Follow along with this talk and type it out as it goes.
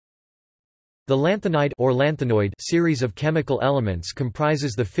The lanthanide or lanthanoid series of chemical elements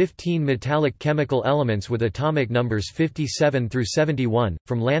comprises the 15 metallic chemical elements with atomic numbers 57 through 71,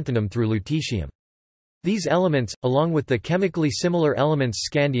 from lanthanum through lutetium. These elements, along with the chemically similar elements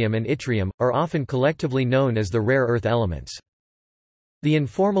scandium and yttrium, are often collectively known as the rare earth elements. The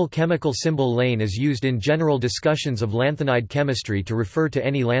informal chemical symbol Lane is used in general discussions of lanthanide chemistry to refer to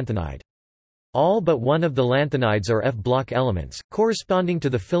any lanthanide. All but one of the lanthanides are F-block elements, corresponding to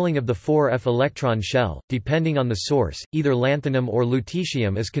the filling of the 4F electron shell. Depending on the source, either lanthanum or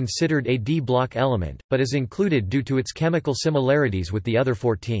lutetium is considered a D-block element, but is included due to its chemical similarities with the other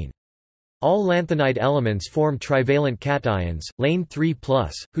 14. All lanthanide elements form trivalent cations, Lane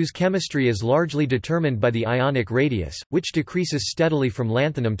 3+, whose chemistry is largely determined by the ionic radius, which decreases steadily from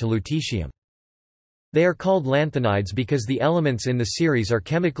lanthanum to lutetium. They are called lanthanides because the elements in the series are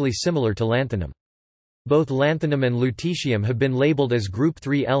chemically similar to lanthanum. Both lanthanum and lutetium have been labeled as group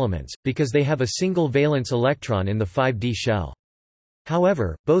 3 elements, because they have a single valence electron in the 5d shell.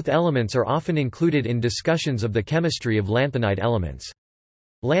 However, both elements are often included in discussions of the chemistry of lanthanide elements.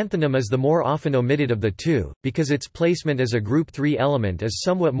 Lanthanum is the more often omitted of the two, because its placement as a group 3 element is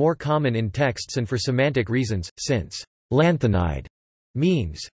somewhat more common in texts and for semantic reasons, since lanthanide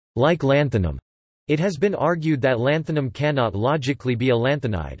means like lanthanum. It has been argued that lanthanum cannot logically be a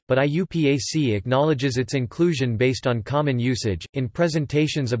lanthanide, but IUPAC acknowledges its inclusion based on common usage. In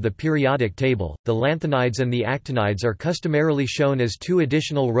presentations of the periodic table, the lanthanides and the actinides are customarily shown as two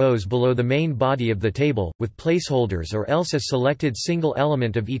additional rows below the main body of the table, with placeholders or else a selected single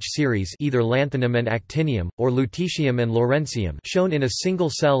element of each series, either lanthanum and actinium, or lutetium and lawrencium, shown in a single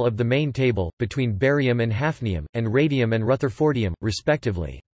cell of the main table, between barium and hafnium, and radium and rutherfordium,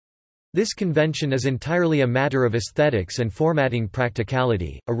 respectively. This convention is entirely a matter of aesthetics and formatting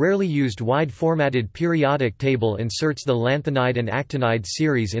practicality. A rarely used wide-formatted periodic table inserts the lanthanide and actinide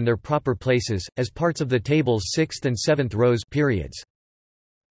series in their proper places, as parts of the table's 6th and 7th rows periods.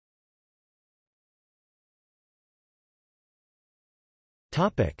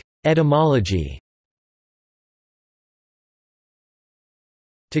 Etymology.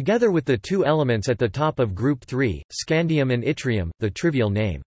 Together with the two elements at the top of group 3, scandium and yttrium, the trivial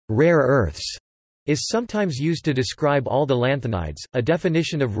name rare earths is sometimes used to describe all the lanthanides. A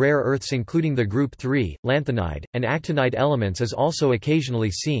definition of rare earths including the group 3, lanthanide, and actinide elements is also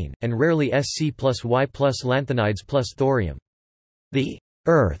occasionally seen, and rarely Sc plus Y plus lanthanides plus thorium. The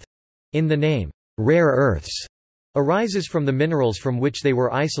earth in the name rare earths arises from the minerals from which they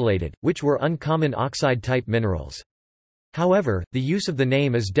were isolated, which were uncommon oxide-type minerals. However, the use of the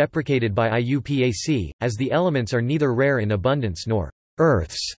name is deprecated by IUPAC, as the elements are neither rare in abundance nor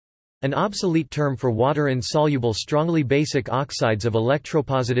earths, an obsolete term for water-insoluble strongly basic oxides of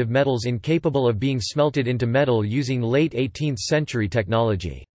electropositive metals incapable of being smelted into metal using late 18th century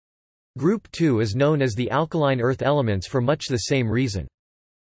technology. Group 2 is known as the alkaline earth elements for much the same reason.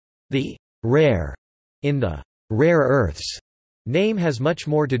 The rare in the rare earths name has much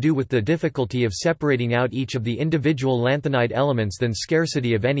more to do with the difficulty of separating out each of the individual lanthanide elements than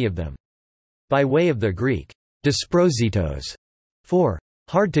scarcity of any of them. By way of the Greek dysprositos, for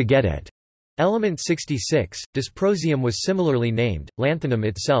hard to get at, element 66, dysprosium was similarly named. Lanthanum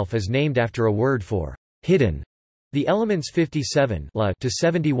itself is named after a word for hidden. The elements 57 La to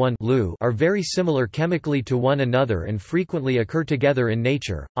 71 Lu are very similar chemically to one another and frequently occur together in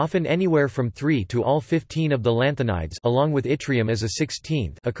nature, often anywhere from 3 to all 15 of the lanthanides along with yttrium as a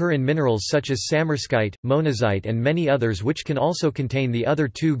 16th occur in minerals such as samarskite, monazite and many others, which can also contain the other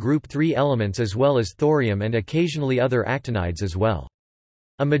two group 3 elements as well as thorium and occasionally other actinides as well.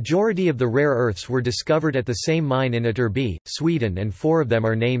 A majority of the rare earths were discovered at the same mine in Ytterby, Sweden, and 4 of them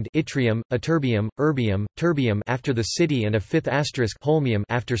are named yttrium, ytterbium, erbium, terbium after the city and a 5th asterisk holmium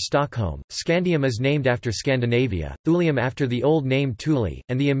after Stockholm. Scandium is named after Scandinavia, thulium after the old name Thule,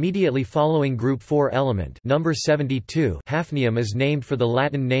 and the immediately following group 4 element number 72 hafnium is named for the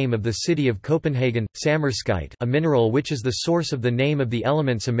Latin name of the city of Copenhagen. Samarskite, a mineral which is the source of the name of the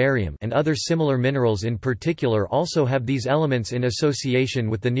element samarium, and other similar minerals in particular also have these elements in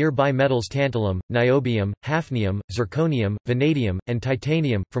association with the nearby metals tantalum, niobium, hafnium, zirconium, vanadium, and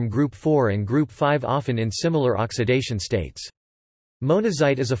titanium, from group 4 and group 5 often in similar oxidation states.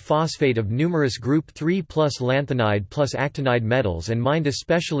 Monazite is a phosphate of numerous group 3 plus lanthanide plus actinide metals and mined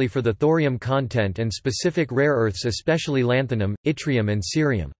especially for the thorium content and specific rare earths, especially lanthanum, yttrium and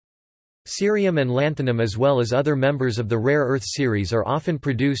cerium. Cerium and lanthanum as well as other members of the rare earth series are often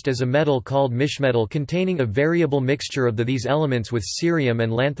produced as a metal called mischmetal containing a variable mixture of these elements with cerium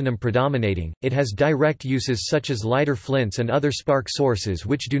and lanthanum predominating. It has direct uses such as lighter flints and other spark sources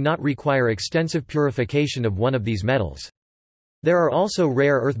which do not require extensive purification of one of these metals. There are also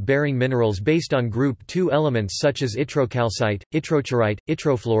rare earth-bearing minerals based on group 2 elements such as yttrocalcite, yttrochlorite,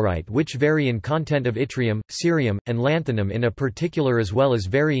 yttrofluorite, which vary in content of yttrium, cerium, and lanthanum in a particular as well as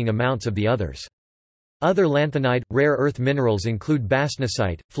varying amounts of the others. Other lanthanide, rare earth minerals include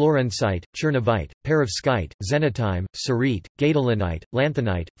bastnasite, fluorensite, chernivite, perovskite, xenotime, cerite, gadoliniite,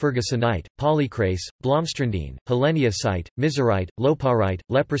 lanthanite, fergusonite, polycrase, blomstrandine, heleniusite, miserite, loparite,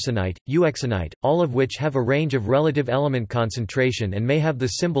 lepersonite, euxenite, all of which have a range of relative element concentration and may have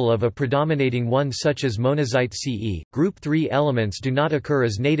the symbol of a predominating one such as monazite Ce. Group 3 elements do not occur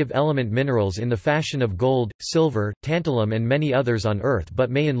as native element minerals in the fashion of gold, silver, tantalum and many others on Earth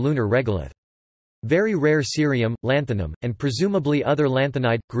but may in lunar regolith. Very rare cerium, lanthanum, and presumably other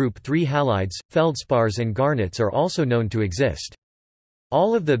lanthanide, group 3 halides, feldspars and garnets are also known to exist.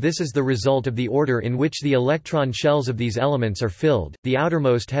 All of this is the result of the order in which the electron shells of these elements are filled. The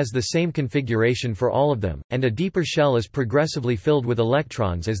outermost has the same configuration for all of them, and a deeper shell is progressively filled with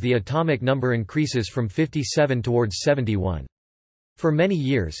electrons as the atomic number increases from 57 towards 71. For many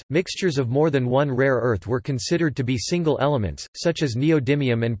years, mixtures of more than one rare earth were considered to be single elements, such as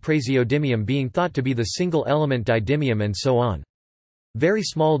neodymium and praseodymium being thought to be the single element didymium and so on. Very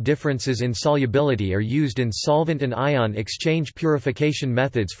small differences in solubility are used in solvent and ion exchange purification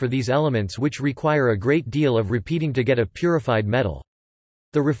methods for these elements which require a great deal of repeating to get a purified metal.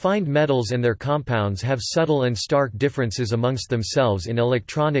 The refined metals and their compounds have subtle and stark differences amongst themselves in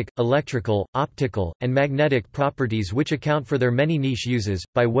electronic, electrical, optical, and magnetic properties which account for their many niche uses.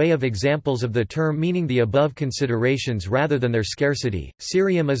 By way of examples of the term meaning the above considerations rather than their scarcity,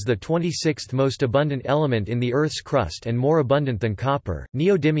 cerium is the 26th most abundant element in the Earth's crust and more abundant than copper,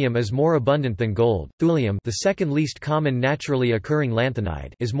 neodymium is more abundant than gold, thulium, the second least common naturally occurring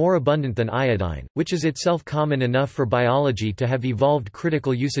lanthanide, is more abundant than iodine, which is itself common enough for biology to have evolved critical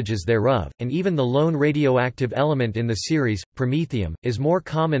usages thereof, and even the lone radioactive element in the series, promethium, is more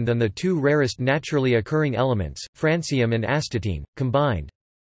common than the two rarest naturally occurring elements, francium and astatine, combined.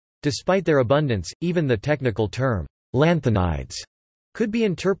 Despite their abundance, even the technical term, lanthanides, could be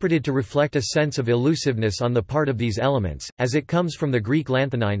interpreted to reflect a sense of elusiveness on the part of these elements, as it comes from the Greek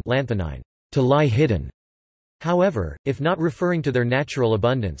lanthanine, to lie hidden. However, if not referring to their natural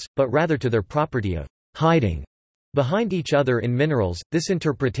abundance, but rather to their property of hiding behind each other in minerals, this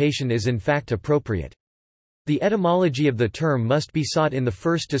interpretation is in fact appropriate. The etymology of the term must be sought in the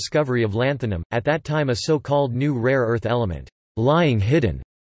first discovery of lanthanum, at that time a so-called new rare earth element, lying hidden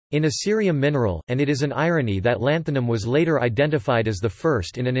in a cerium mineral, and it is an irony that lanthanum was later identified as the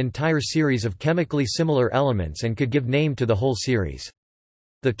first in an entire series of chemically similar elements and could give name to the whole series.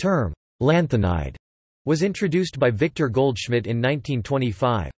 The term, lanthanide, was introduced by Victor Goldschmidt in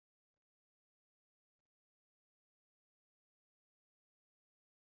 1925.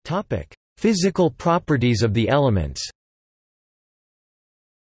 Physical properties of the elements.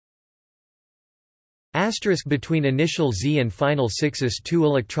 Asterisk between initial Z and final 6s 2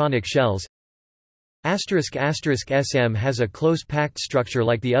 electronic shells. Asterisk SM has a close-packed structure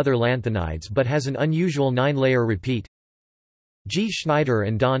like the other lanthanides but has an unusual 9-layer repeat. G. Schneider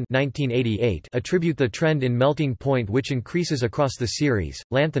and Don 1988 attribute the trend in melting point which increases across the series,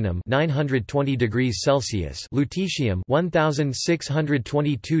 lanthanum 920 degrees Celsius, lutetium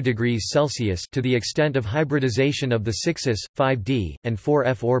 1622 degrees Celsius to the extent of hybridization of the 6s, 5d, and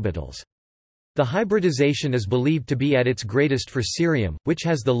 4f orbitals. The hybridization is believed to be at its greatest for cerium, which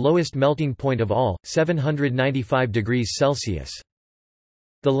has the lowest melting point of all, 795 degrees Celsius.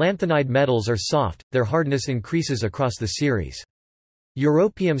 The lanthanide metals are soft, their hardness increases across the series.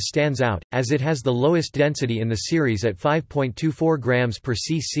 Europium stands out, as it has the lowest density in the series at 5.24 grams per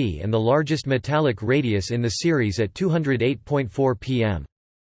cc and the largest metallic radius in the series at 208.4 pm.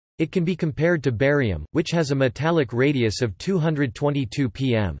 It can be compared to barium, which has a metallic radius of 222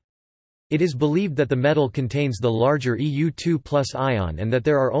 pm. It is believed that the metal contains the larger Eu2+ ion and that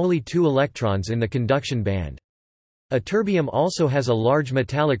there are only 2 electrons in the conduction band. Ytterbium also has a large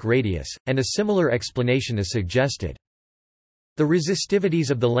metallic radius, and a similar explanation is suggested. The resistivities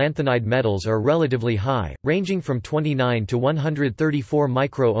of the lanthanide metals are relatively high, ranging from 29 to 134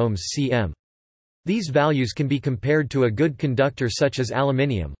 microohms cm. These values can be compared to a good conductor such as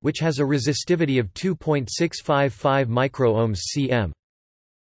aluminium, which has a resistivity of 2.655 microohms cm.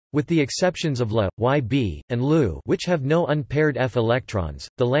 With the exceptions of La, Yb, and Lu, which have no unpaired F electrons,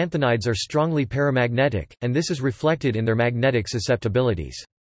 the lanthanides are strongly paramagnetic, and this is reflected in their magnetic susceptibilities.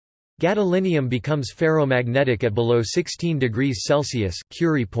 Gadolinium becomes ferromagnetic at below 16 degrees Celsius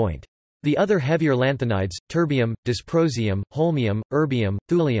Curie point. The other heavier lanthanides, terbium, dysprosium, holmium, erbium,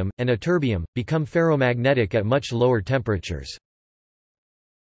 thulium, and ytterbium, become ferromagnetic at much lower temperatures.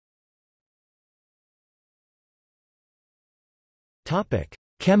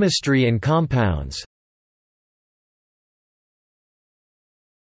 Chemistry and compounds.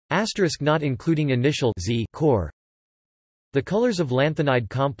 Asterisk not including initial Z core. The colors of lanthanide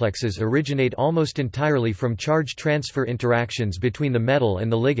complexes originate almost entirely from charge transfer interactions between the metal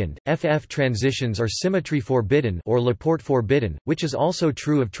and the ligand. FF transitions are symmetry forbidden or Laporte forbidden, which is also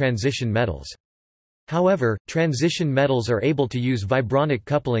true of transition metals. However, transition metals are able to use vibronic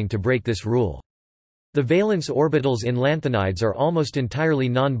coupling to break this rule. The valence orbitals in lanthanides are almost entirely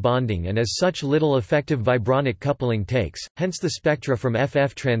non-bonding and as such little effective vibronic coupling takes, hence the spectra from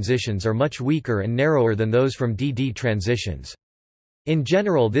FF transitions are much weaker and narrower than those from DD transitions. In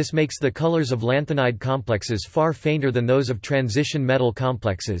general, this makes the colors of lanthanide complexes far fainter than those of transition metal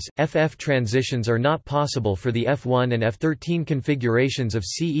complexes. FF transitions are not possible for the F1 and F13 configurations of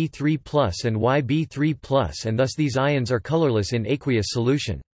Ce3+ and Yb3+, and thus these ions are colorless in aqueous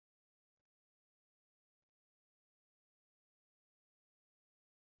solution.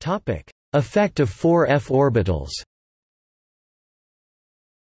 Effect of 4f orbitals.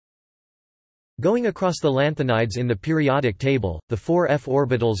 Going across the lanthanides in the periodic table, the 4f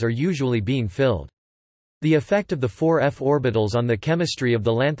orbitals are usually being filled. The effect of the 4f orbitals on the chemistry of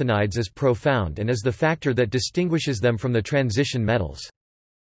the lanthanides is profound and is the factor that distinguishes them from the transition metals.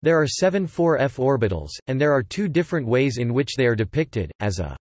 There are 7 4f orbitals, and there are 2 different ways in which they are depicted, as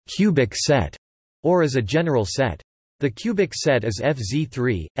a cubic set or as a general set. The cubic set is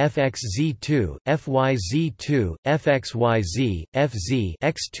FZ3, FXZ2, FYZ2, FXYZ, FZ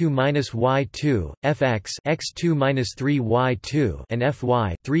x2-y2, FX x2-3y2, and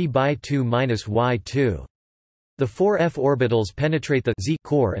FY 3/2-y2. The 4f orbitals penetrate the Z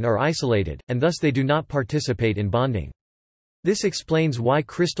core and are isolated, and thus they do not participate in bonding. This explains why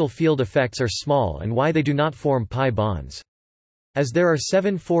crystal field effects are small and why they do not form pi bonds. As there are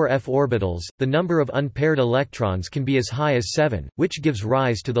 7 4f orbitals, the number of unpaired electrons can be as high as 7, which gives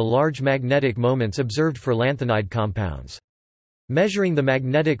rise to the large magnetic moments observed for lanthanide compounds. Measuring the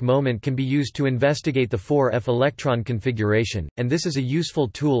magnetic moment can be used to investigate the 4f electron configuration, and this is a useful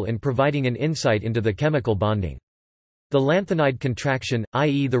tool in providing an insight into the chemical bonding. The lanthanide contraction,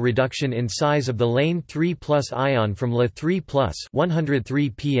 i.e. the reduction in size of the Lane 3+ ion from La3+ 103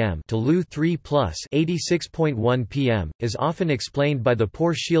 pm to Lu3+ 86.1 pm, is often explained by the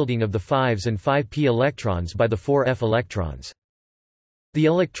poor shielding of the 5s and 5p electrons by the 4f electrons. The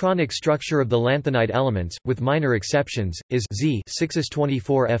electronic structure of the lanthanide elements, with minor exceptions, is Z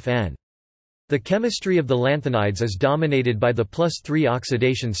 6s24Fn. The chemistry of the lanthanides is dominated by the +3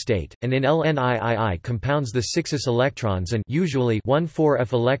 oxidation state, and in LNIII compounds the 6s electrons and usually 1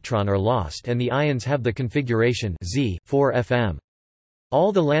 4f electron are lost and the ions have the configuration Z 4Fm.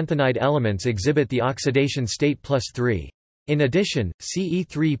 All the lanthanide elements exhibit the oxidation state +3. In addition,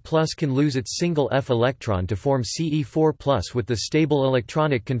 Ce3+ can lose its single F electron to form Ce4+ with the stable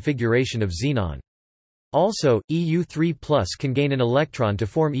electronic configuration of xenon. Also, Eu3+ can gain an electron to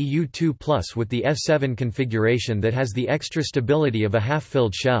form Eu2+ with the F7 configuration that has the extra stability of a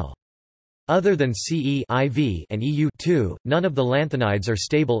half-filled shell. Other than Ce IV and Eu2, none of the lanthanides are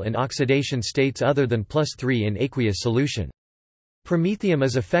stable in oxidation states other than +3 in aqueous solution. Promethium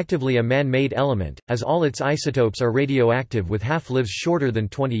is effectively a man-made element, as all its isotopes are radioactive with half-lives shorter than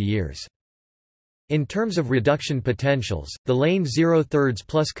 20 years. In terms of reduction potentials, the Lane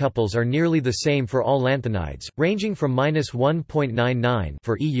 0/3+ couples are nearly the same for all lanthanides, ranging from -1.99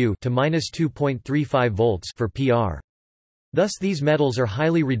 for Eu to -2.35 volts for Pr. Thus these metals are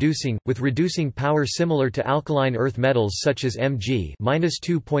highly reducing, with reducing power similar to alkaline earth metals such as Mg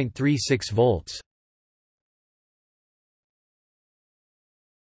 -2.36 volts.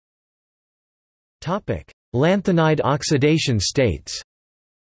 Lanthanide oxidation states.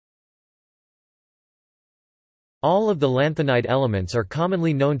 All of the lanthanide elements are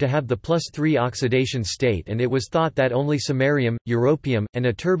commonly known to have the +3 oxidation state, and it was thought that only samarium, europium, and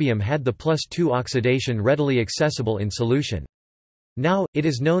ytterbium had the +2 oxidation readily accessible in solution. Now, it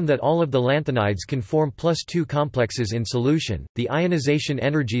is known that all of the lanthanides can form +2 complexes in solution. The ionization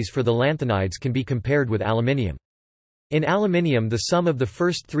energies for the lanthanides can be compared with aluminium. In aluminium, the sum of the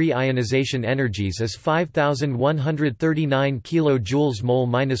first 3 ionization energies is 5139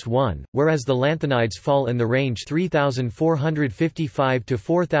 kJ/mol-1, whereas the lanthanides fall in the range 3455 to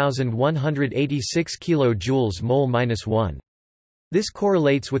 4186 kJ/mol-1. This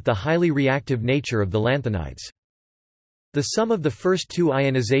correlates with the highly reactive nature of the lanthanides. The sum of the first 2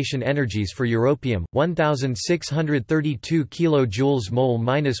 ionization energies for europium, 1632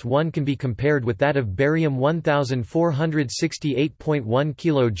 kJ/mol-1, can be compared with that of barium 1468.1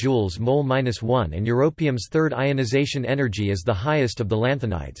 kJ/mol-1, and europium's third ionization energy is the highest of the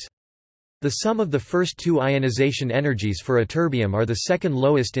lanthanides. The sum of the first two ionization energies for ytterbium are the second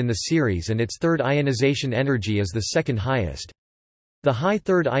lowest in the series, and its third ionization energy is the second highest. The high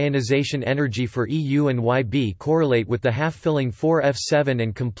third ionization energy for EU and Yb correlate with the half-filling 4F7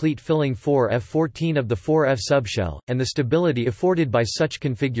 and complete filling 4F14 of the 4F subshell, and the stability afforded by such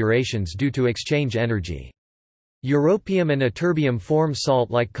configurations due to exchange energy. Europium and ytterbium form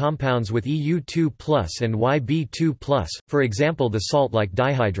salt-like compounds with Eu2+ and Yb2+, for example the salt-like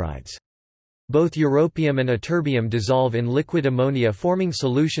dihydrides. Both europium and ytterbium dissolve in liquid ammonia forming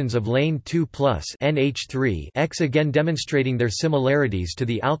solutions of Lane 2+ NH3X, again demonstrating their similarities to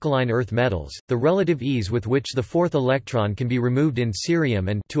the alkaline earth metals. The relative ease with which the fourth electron can be removed in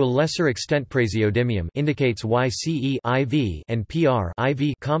cerium and to a lesser extent praseodymium indicates why Ce IV and Pr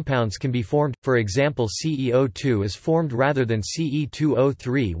IV compounds can be formed. For example, CEO2 is formed rather than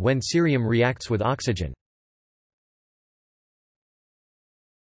Ce2O3 when cerium reacts with oxygen.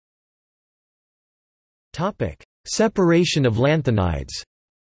 Separation of lanthanides.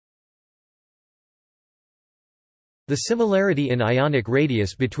 The similarity in ionic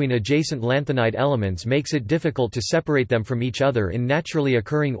radius between adjacent lanthanide elements makes it difficult to separate them from each other in naturally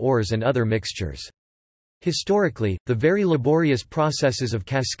occurring ores and other mixtures. Historically, the very laborious processes of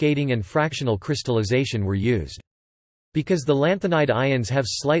cascading and fractional crystallization were used. Because the lanthanide ions have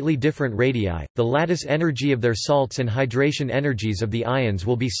slightly different radii, the lattice energy of their salts and hydration energies of the ions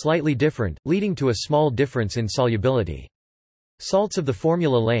will be slightly different, leading to a small difference in solubility. Salts of the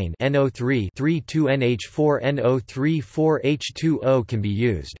formula Lane NO3 3,2NH4 NO3 4H2O can be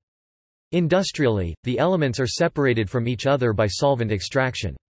used. Industrially, the elements are separated from each other by solvent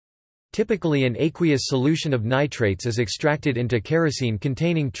extraction. Typically an aqueous solution of nitrates is extracted into kerosene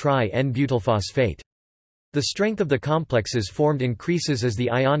containing tri-N-butylphosphate. The strength of the complexes formed increases as the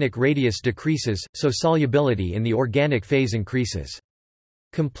ionic radius decreases, so solubility in the organic phase increases.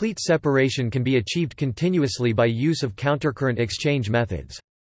 Complete separation can be achieved continuously by use of countercurrent exchange methods.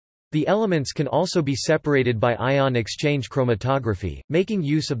 The elements can also be separated by ion exchange chromatography, making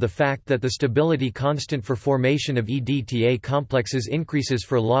use of the fact that the stability constant for formation of EDTA complexes increases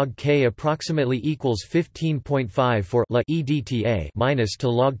for log K approximately equals 15.5 for La EDTA minus to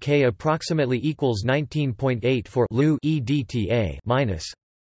log K approximately equals 19.8 for Lu EDTA minus.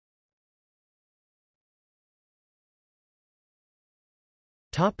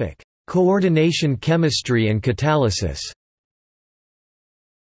 Topic: Coordination chemistry and catalysis.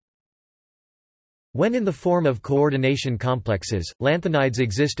 When in the form of coordination complexes, lanthanides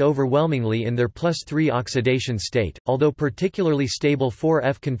exist overwhelmingly in their +3 oxidation state, although particularly stable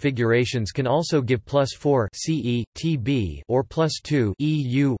 4F configurations can also give +4 Ce, Tb or +2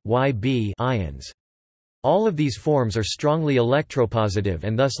 Eu, Yb ions. All of these forms are strongly electropositive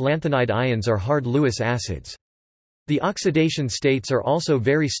and thus lanthanide ions are hard Lewis acids. The oxidation states are also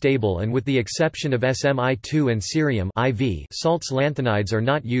very stable and with the exception of SmI2 and cerium IV salts lanthanides are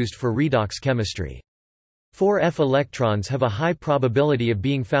not used for redox chemistry. 4F electrons have a high probability of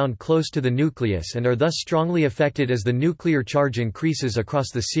being found close to the nucleus and are thus strongly affected as the nuclear charge increases across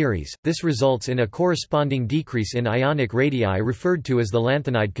the series. This results in a corresponding decrease in ionic radii referred to as the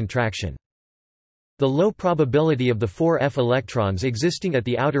lanthanide contraction. The low probability of the 4F electrons existing at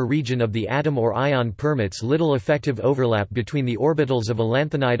the outer region of the atom or ion permits little effective overlap between the orbitals of a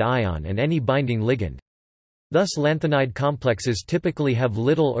lanthanide ion and any binding ligand. Thus lanthanide complexes typically have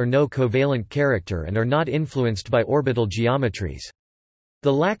little or no covalent character and are not influenced by orbital geometries.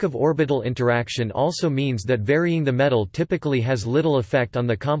 The lack of orbital interaction also means that varying the metal typically has little effect on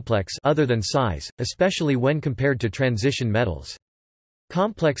the complex other than size, especially when compared to transition metals.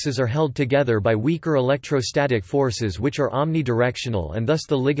 Complexes are held together by weaker electrostatic forces which are omnidirectional and thus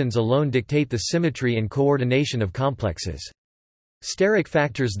the ligands alone dictate the symmetry and coordination of complexes. Steric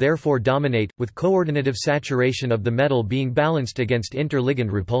factors therefore dominate, with coordinative saturation of the metal being balanced against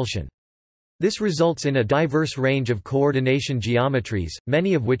inter-ligand repulsion. This results in a diverse range of coordination geometries,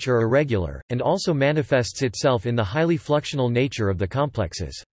 many of which are irregular, and also manifests itself in the highly fluxional nature of the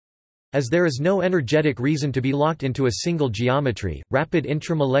complexes. As there is no energetic reason to be locked into a single geometry, rapid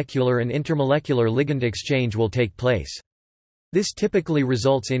intramolecular and intermolecular ligand exchange will take place. This typically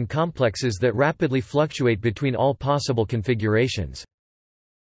results in complexes that rapidly fluctuate between all possible configurations.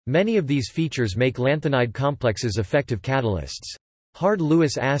 Many of these features make lanthanide complexes effective catalysts. Hard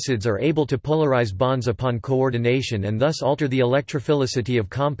Lewis acids are able to polarize bonds upon coordination and thus alter the electrophilicity of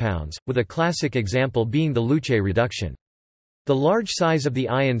compounds, with a classic example being the Luce reduction. The large size of the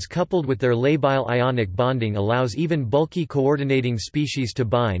ions coupled with their labile ionic bonding allows even bulky coordinating species to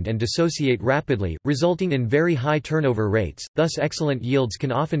bind and dissociate rapidly, resulting in very high turnover rates, thus excellent yields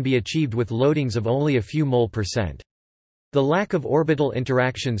can often be achieved with loadings of only a few mol%. The lack of orbital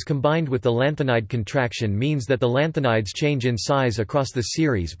interactions combined with the lanthanide contraction means that the lanthanides change in size across the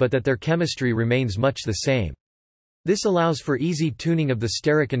series but that their chemistry remains much the same. This allows for easy tuning of the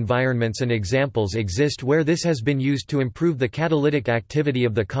steric environments, and examples exist where this has been used to improve the catalytic activity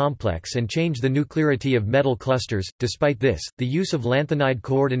of the complex and change the nuclearity of metal clusters. Despite this, the use of lanthanide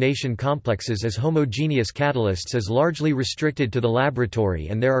coordination complexes as homogeneous catalysts is largely restricted to the laboratory,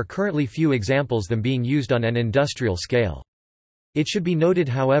 and there are currently few examples of them being used on an industrial scale. It should be noted,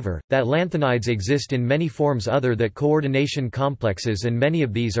 however, that lanthanides exist in many forms other than coordination complexes, and many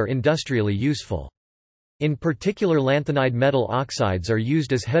of these are industrially useful. In particular, lanthanide metal oxides are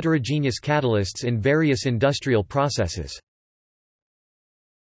used as heterogeneous catalysts in various industrial processes.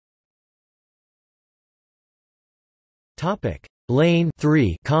 Lane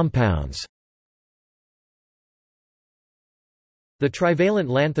compounds. The trivalent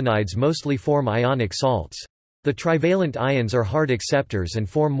lanthanides mostly form ionic salts. The trivalent ions are hard acceptors and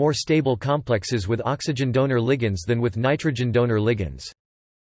form more stable complexes with oxygen donor ligands than with nitrogen donor ligands.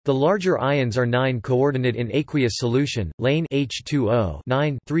 The larger ions are 9-coordinate in aqueous solution, Lane H2O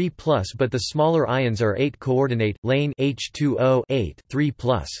 9 3+, but the smaller ions are 8-coordinate, Lane H2O 8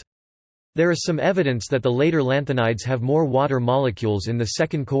 3+. There is some evidence that the later lanthanides have more water molecules in the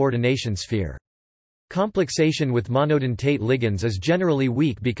second coordination sphere. Complexation with monodentate ligands is generally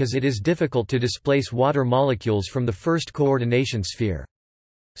weak because it is difficult to displace water molecules from the first coordination sphere.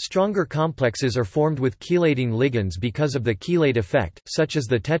 Stronger complexes are formed with chelating ligands because of the chelate effect, such as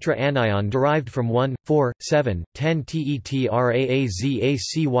the tetra-anion derived from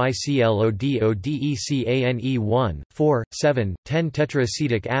 1,4,7,10-TeTRAAZACYCLODODECANE1,4,7,10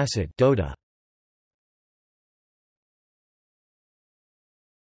 tetraacetic acid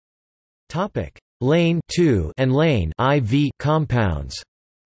Topic: Lane and Lane IV compounds.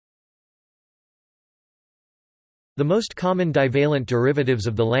 The most common divalent derivatives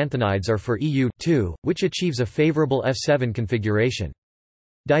of the lanthanides are for EU which achieves a favorable F7 configuration.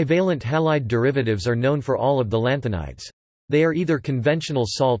 Divalent halide derivatives are known for all of the lanthanides. They are either conventional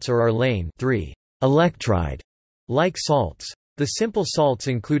salts or are Lane electride-like salts. The simple salts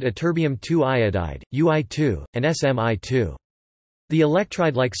include ytterbium-2 iodide, UI2, and SMI2. The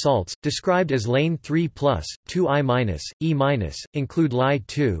electride-like salts, described as Lane 3+, 2I-, E-, include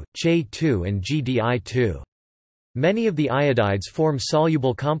Li2, Che2 and GDI2. Many of the iodides form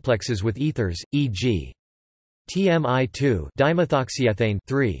soluble complexes with ethers, e.g. TMI2 dimethoxyethane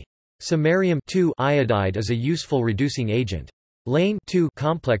 3. Samarium iodide is a useful reducing agent. Lane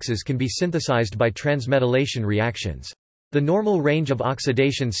complexes can be synthesized by transmetallation reactions. The normal range of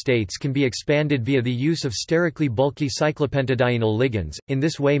oxidation states can be expanded via the use of sterically bulky cyclopentadienyl ligands. In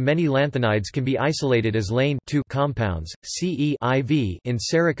this way, many lanthanides can be isolated as Lane compounds. CE(IV) in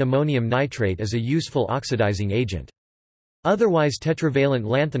ceric ammonium nitrate is a useful oxidizing agent. Otherwise, tetravalent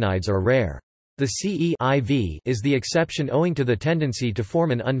lanthanides are rare. The CE(IV) is the exception owing to the tendency to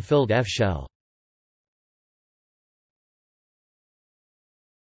form an unfilled F shell.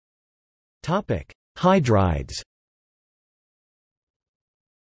 Topic: Hydrides.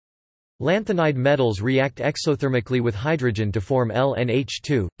 Lanthanide metals react exothermically with hydrogen to form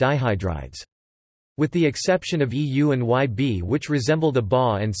LNH2, dihydrides. With the exception of EU and YB, which resemble the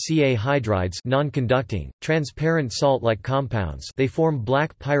Ba and Ca hydrides, non-conducting, transparent salt-like compounds, they form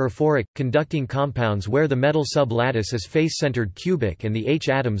black pyrophoric, conducting compounds where the metal sublattice is face-centered cubic and the H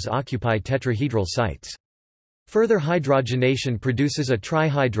atoms occupy tetrahedral sites. Further hydrogenation produces a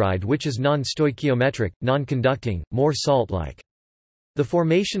trihydride which is non-stoichiometric, non-conducting, more salt-like. The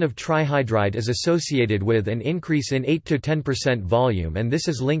formation of trihydride is associated with an increase in 8–10% volume, and this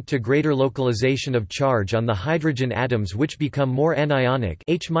is linked to greater localization of charge on the hydrogen atoms, which become more anionic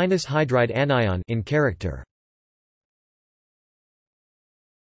H- hydride anion in character.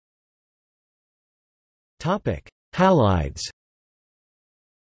 Halides.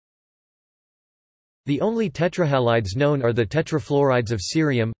 The only tetrahalides known are the tetrafluorides of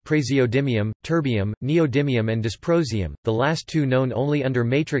cerium, praseodymium, terbium, neodymium and dysprosium, the last two known only under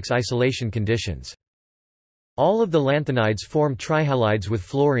matrix isolation conditions. All of the lanthanides form trihalides with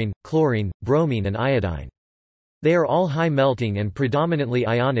fluorine, chlorine, bromine and iodine. They are all high melting and predominantly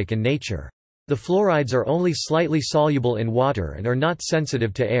ionic in nature. The fluorides are only slightly soluble in water and are not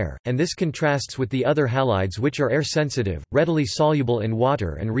sensitive to air, and this contrasts with the other halides which are air-sensitive, readily soluble in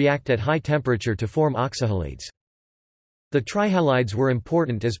water and react at high temperature to form oxyhalides. The trihalides were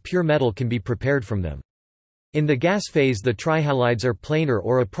important as pure metal can be prepared from them. In the gas phase the trihalides are planar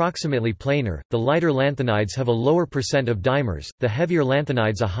or approximately planar, the lighter lanthanides have a lower percent of dimers, the heavier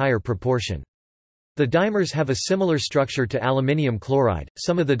lanthanides a higher proportion. The dimers have a similar structure to aluminium chloride,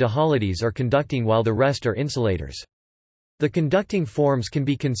 some of the dihalides are conducting while the rest are insulators. The conducting forms can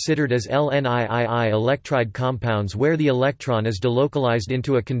be considered as LNIII electride compounds where the electron is delocalized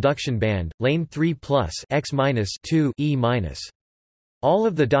into a conduction band, lane 3 plus X minus 2 E minus. All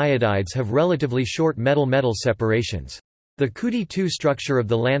of the diodides have relatively short metal-metal separations. The Cudi-2 structure of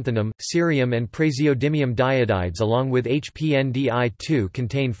the lanthanum, cerium and praseodymium diodides along with HPNDI2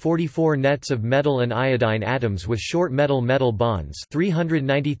 contain 44 nets of metal and iodine atoms with short metal-metal bonds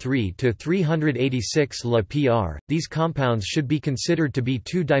 393 to 386 La pr. These compounds should be considered to be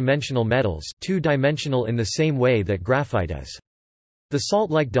two-dimensional metals, two-dimensional in the same way that graphite is. The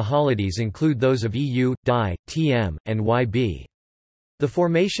salt-like dihalides include those of Eu, Di, Tm, and Yb. The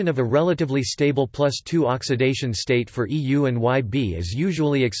formation of a relatively stable +2 oxidation state for Eu and Yb is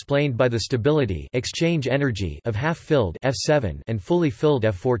usually explained by the stability exchange energy of half-filled F7 and fully filled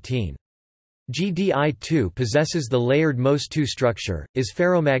F14. GDI2 possesses the layered MOS2 structure, is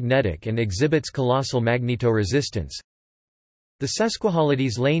ferromagnetic and exhibits colossal magnetoresistance. The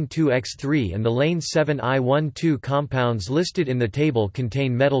sesquihalides lane 2x3 and the lane 7I12 compounds listed in the table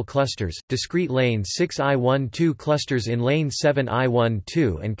contain metal clusters, discrete lane 6I12 clusters in lane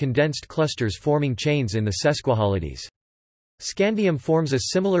 7I12 and condensed clusters forming chains in the sesquihalides. Scandium forms a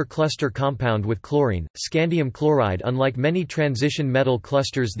similar cluster compound with chlorine, scandium chloride. Unlike many transition metal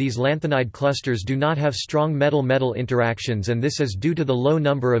clusters, these lanthanide clusters do not have strong metal-metal interactions, and this is due to the low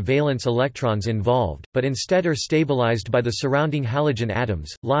number of valence electrons involved, but instead are stabilized by the surrounding halogen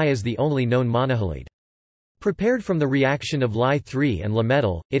atoms. Li is the only known monohalide. Prepared from the reaction of Li3 and La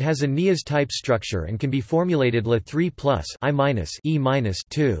metal, it has a Nias-type structure and can be formulated La3 plus I minus E minus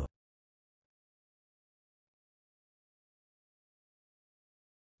 2.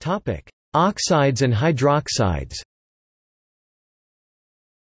 Oxides and hydroxides.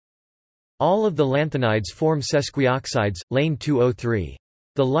 All of the lanthanides form sesquioxides, lane 203.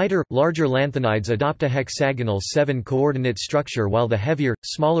 The lighter, larger lanthanides adopt a hexagonal 7-coordinate structure while the heavier,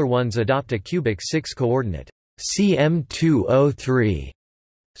 smaller ones adopt a cubic 6-coordinate CM203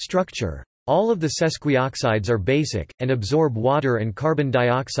 structure. All of the sesquioxides are basic, and absorb water and carbon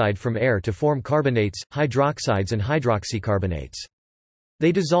dioxide from air to form carbonates, hydroxides and hydroxycarbonates.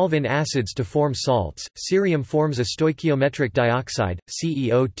 They dissolve in acids to form salts. Cerium forms a stoichiometric dioxide,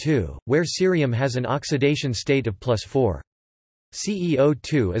 CEO2, where cerium has an oxidation state of +4.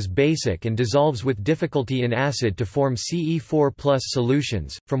 CEO2 is basic and dissolves with difficulty in acid to form Ce4+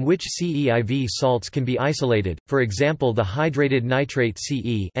 solutions, from which CeIV salts can be isolated, for example the hydrated nitrate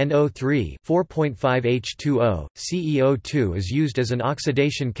CeNO3 4.5H2O. CEO2 is used as an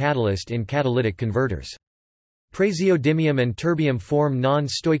oxidation catalyst in catalytic converters. Praseodymium and terbium form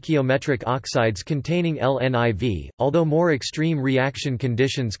non-stoichiometric oxides containing LNIV, although more extreme reaction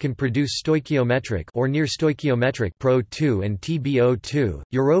conditions can produce stoichiometric or near stoichiometric Pro2 and TbO2.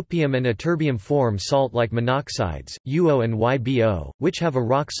 Europium and ytterbium form salt-like monoxides, UO and YBO, which have a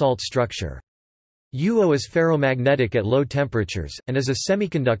rock salt structure. UO is ferromagnetic at low temperatures, and is a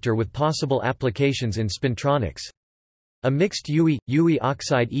semiconductor with possible applications in spintronics. A mixed UE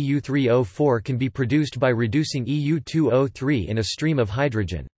oxide Eu3O4 can be produced by reducing Eu2O3 in a stream of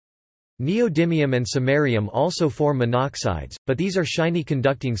hydrogen. Neodymium and samarium also form monoxides, but these are shiny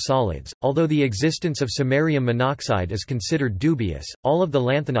conducting solids. Although the existence of samarium monoxide is considered dubious, all of the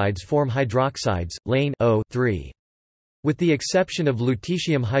lanthanides form hydroxides, lane O3. With the exception of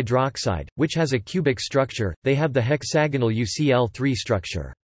lutetium hydroxide, which has a cubic structure, they have the hexagonal UCl3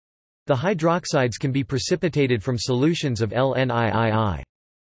 structure. The hydroxides can be precipitated from solutions of LNIII.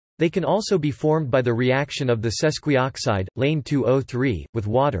 They can also be formed by the reaction of the sesquioxide, lane 2O3, with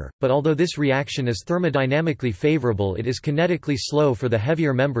water, but although this reaction is thermodynamically favorable, it is kinetically slow for the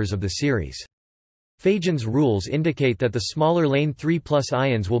heavier members of the series. Fajon's rules indicate that the smaller lane 3+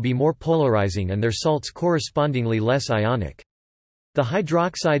 ions will be more polarizing and their salts correspondingly less ionic. The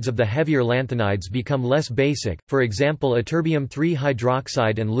hydroxides of the heavier lanthanides become less basic, for example ytterbium 3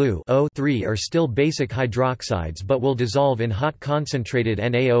 hydroxide and Lu-O3 are still basic hydroxides but will dissolve in hot concentrated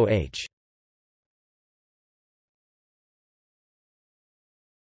NaOH.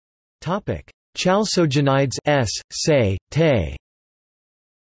 Chalcogenides S, Se, Te.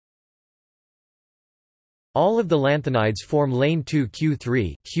 All of the lanthanides form lane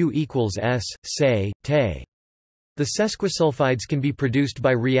 2Q3, Q equals S, Se, Te. The sesquisulfides can be produced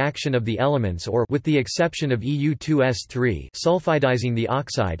by reaction of the elements or with the exception of Eu2S3 sulfidizing the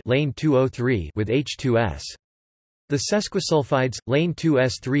oxide lane 2O3 with H2S. The sesquisulfides, lane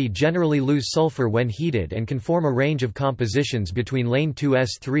 2S3 generally lose sulfur when heated and can form a range of compositions between lane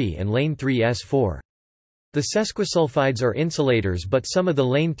 2S3 and lane 3S4. The sesquisulfides are insulators, but some of the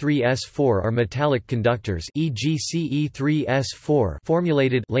Lane3s4 are metallic conductors, e.g. Ce3s4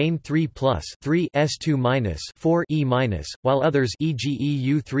 formulated Lane3+, 3s2-, 4e-, while others,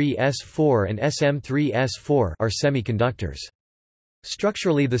 e.g. Eu3s4 and Sm3s4 are semiconductors.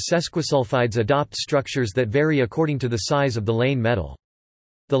 Structurally, the sesquisulfides adopt structures that vary according to the size of the Lane metal.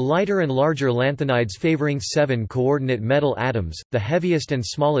 The lighter and larger lanthanides favoring 7-coordinate metal atoms, the heaviest and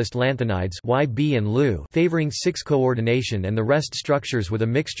smallest lanthanides Yb and Lu favoring 6 coordination, and the rest structures with a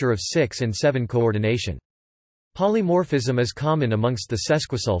mixture of 6 and 7 coordination. Polymorphism is common amongst the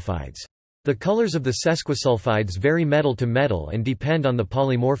sesquisulfides. The colors of the sesquisulfides vary metal to metal and depend on the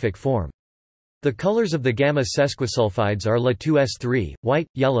polymorphic form. The colors of the gamma sesquisulfides are La2s3, white,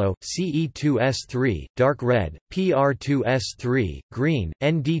 yellow, Ce2s3, dark red, Pr2s3, green,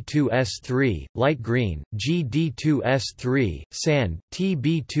 Nd2s3, light green, Gd2s3, sand,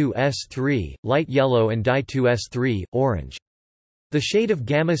 Tb2s3, light yellow, and Di2s3, orange. The shade of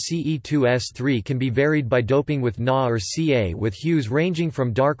gamma Ce2s3 can be varied by doping with Na or Ca with hues ranging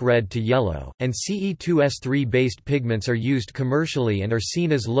from dark red to yellow, and Ce2s3-based pigments are used commercially and are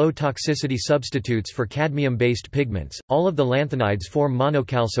seen as low-toxicity substitutes for cadmium-based pigments. All of the lanthanides form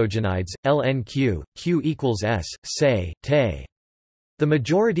monochalcogenides, LnQ, Q equals S, Se, Te. The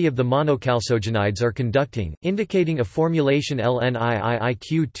majority of the monochalcogenides are conducting, indicating a formulation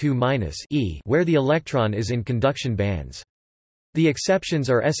LniiiQ2-E, where the electron is in conduction bands. The exceptions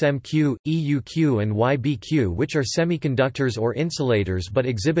are SmQ, EuQ and Ybq, which are semiconductors or insulators but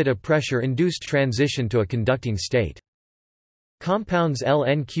exhibit a pressure-induced transition to a conducting state. Compounds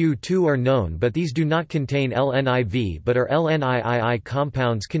LnQ2 are known, but these do not contain LniV but are LniII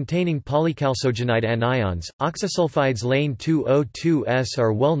compounds containing polychalcogenide anions. Oxasulfides Lane2O2s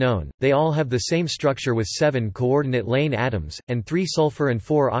are well known, they all have the same structure with 7 coordinate Lane atoms, and 3 sulfur and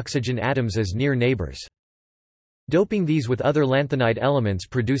 4 oxygen atoms as near neighbors. Doping these with other lanthanide elements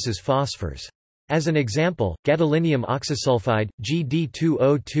produces phosphors. As an example, gadolinium oxasulfide,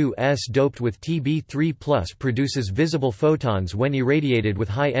 Gd2O2s doped with Tb3+ produces visible photons when irradiated with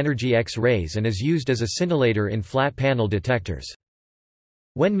high-energy X-rays and is used as a scintillator in flat panel detectors.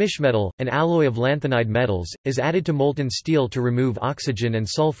 When mischmetal, an alloy of lanthanide metals, is added to molten steel to remove oxygen and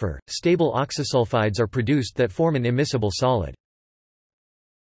sulfur, stable oxasulfides are produced that form an immiscible solid.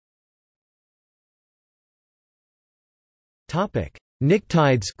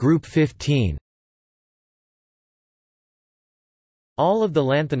 Pnictides, group 15. All of the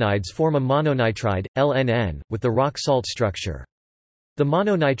lanthanides form a mononitride, LNN, with the rock salt structure. The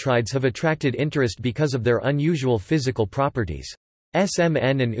mononitrides have attracted interest because of their unusual physical properties.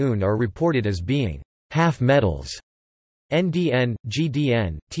 SMN and Un are reported as being half metals. NDN,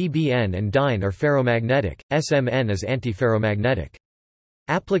 GDN, TBN and Dine are ferromagnetic, SMN is antiferromagnetic.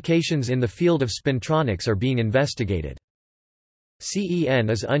 Applications in the field of spintronics are being investigated.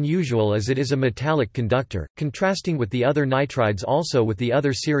 CEN is unusual as it is a metallic conductor, contrasting with the other nitrides, also with the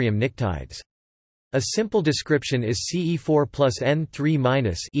other cerium pnictides. A simple description is Ce4 plus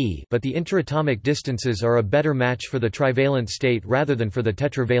N3 E, but the interatomic distances are a better match for the trivalent state rather than for the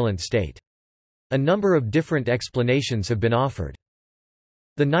tetravalent state. A number of different explanations have been offered.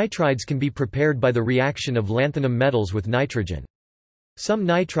 The nitrides can be prepared by the reaction of lanthanum metals with nitrogen. Some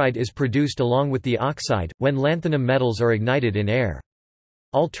nitride is produced along with the oxide, when lanthanum metals are ignited in air.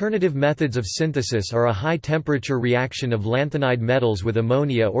 Alternative methods of synthesis are a high-temperature reaction of lanthanide metals with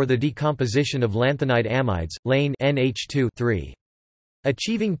ammonia or the decomposition of lanthanide amides, Lane NH2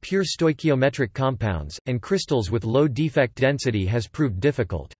 Achieving pure stoichiometric compounds, and crystals with low defect density has proved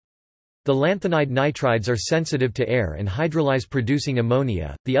difficult. The lanthanide nitrides are sensitive to air and hydrolyze producing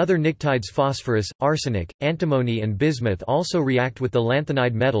ammonia. The other pnictides phosphorus, arsenic, antimony and bismuth also react with the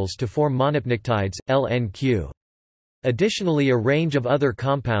lanthanide metals to form monopnictides, LnQ. Additionally, a range of other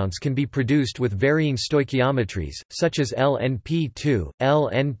compounds can be produced with varying stoichiometries, such as LNP2,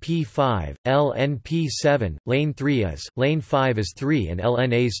 LNP5, LNP7, Lane 3s, Lane 5s 3 and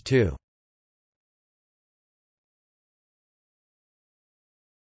LNAs 2.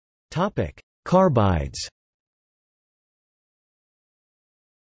 Carbides.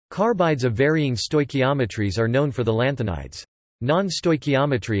 Carbides of varying stoichiometries are known for the lanthanides.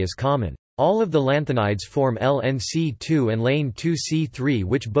 Non-stoichiometry is common. All of the lanthanides form LNC2 and Lane 2C3,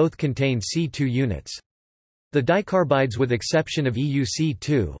 which both contain C2 units. The dicarbides, with exception of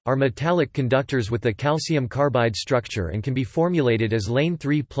EuC2, are metallic conductors with the calcium carbide structure and can be formulated as Lane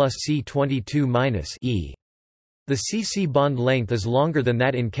 3 plus C22 E. The CC bond length is longer than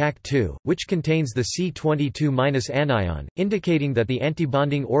that in Cac2, which contains the C22- anion, indicating that the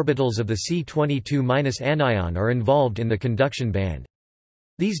antibonding orbitals of the C22- anion are involved in the conduction band.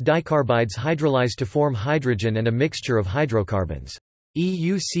 These dicarbides hydrolyze to form hydrogen and a mixture of hydrocarbons.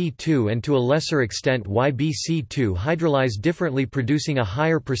 EuC2 and to a lesser extent YbC2 hydrolyze differently, producing a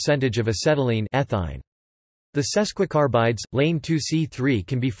higher percentage of acetylene ethine. The sesquicarbides, Lane2C3,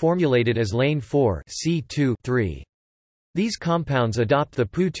 can be formulated as Lane4C2-3. These compounds adopt the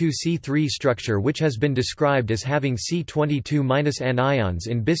Pu2C3 structure, which has been described as having C22- anions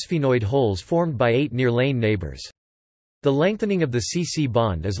in bisphenoid holes formed by 8 near Lane neighbors. The lengthening of the C-C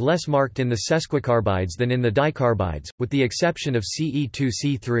bond is less marked in the sesquicarbides than in the dicarbides, with the exception of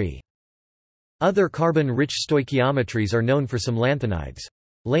Ce2C3. Other carbon-rich stoichiometries are known for some lanthanides.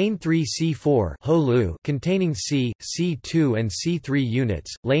 Lane 3C4 HOLU containing C, C2 and C3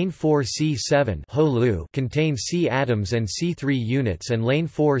 units, Lane 4C7 HOLU contain C atoms and C3 units, and Lane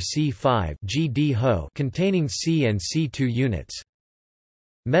 4C5 GD HO containing C and C2 units.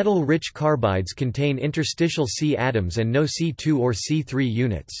 Metal-rich carbides contain interstitial C atoms and no C2 or C3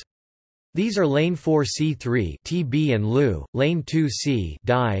 units. These are Lane 4C3 Tb and Lu, Lane 2C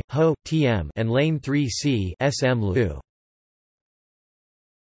Di, Ho, Tm, and Lane 3C Sm Lu.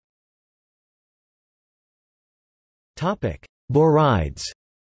 Borides.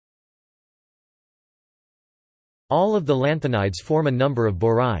 All of the lanthanides form a number of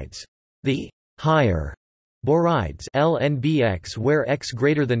borides. The higher borides LNBX, where X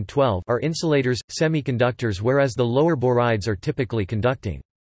greater than 12, are insulators, semiconductors, whereas the lower borides are typically conducting.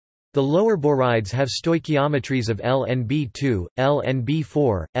 The lower borides have stoichiometries of LNB2,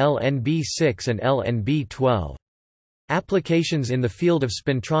 LNB4, LNB6 and LNB12. Applications in the field of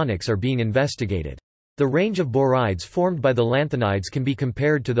spintronics are being investigated. The range of borides formed by the lanthanides can be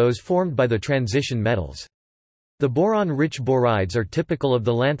compared to those formed by the transition metals. The boron-rich borides are typical of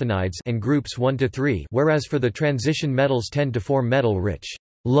the lanthanides and groups 1 to 3, whereas for the transition metals tend to form metal-rich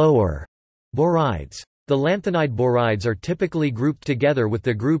lower borides. The lanthanide borides are typically grouped together with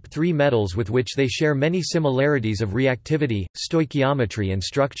the group 3 metals, with which they share many similarities of reactivity, stoichiometry and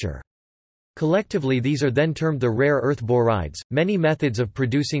structure. Collectively, these are then termed the rare earth borides. Many methods of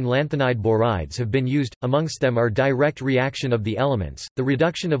producing lanthanide borides have been used, amongst them are direct reaction of the elements, the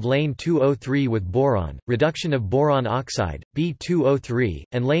reduction of Lane 2O3 with boron, reduction of boron oxide, B2O3,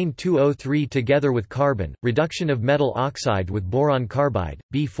 and Lane 2O3 together with carbon, reduction of metal oxide with boron carbide,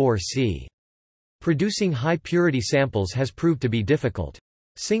 B4C. Producing high-purity samples has proved to be difficult.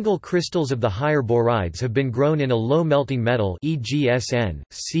 Single crystals of the higher borides have been grown in a low-melting metal, e.g. Sn,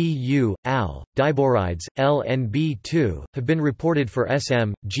 Cu, Al. Diborides, Lnb2, have been reported for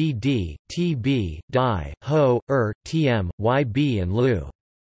Sm, Gd, Tb, Di, Ho, Tm, Yb and Lu.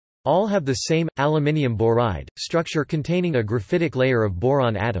 All have the same, aluminium boride, structure containing a graphitic layer of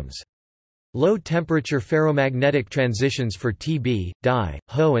boron atoms. Low-temperature ferromagnetic transitions for Tb, Di,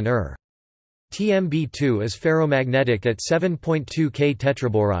 Ho and TMB2 is ferromagnetic at 7.2 K.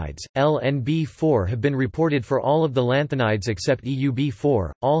 Tetraborides, LNB4 have been reported for all of the lanthanides except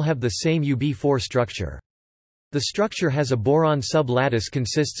EuB4, all have the same UB4 structure. The structure has a boron sublattice,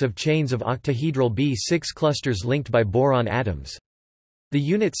 consists of chains of octahedral B6 clusters linked by boron atoms. The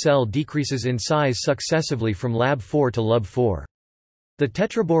unit cell decreases in size successively from Lab4 to Lub4. The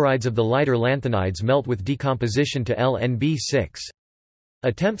tetraborides of the lighter lanthanides melt with decomposition to LNB6.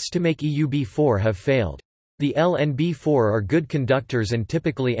 Attempts to make EuB4 have failed. The LNB4 are good conductors and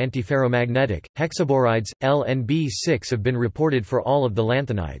typically antiferromagnetic. Hexaborides, LNB6 have been reported for all of the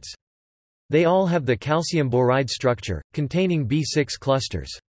lanthanides. They all have the calcium boride structure, containing B6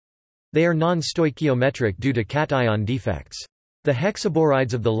 clusters. They are non-stoichiometric due to cation defects. The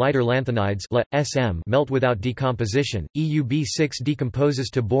hexaborides of the lighter lanthanides SM melt without decomposition, EuB6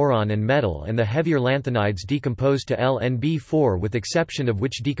 decomposes to boron and metal, and the heavier lanthanides decompose to LNB4, with exception of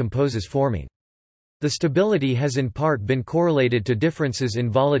which decomposes forming. The stability has in part been correlated to differences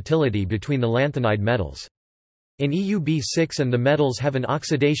in volatility between the lanthanide metals. In EuB6 and the metals have an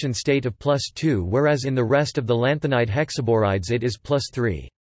oxidation state of +2, whereas in the rest of the lanthanide hexaborides it is +3.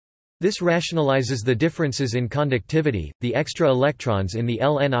 This rationalizes the differences in conductivity, the extra electrons in the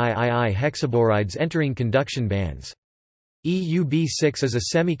LNIII hexaborides entering conduction bands. EuB6 is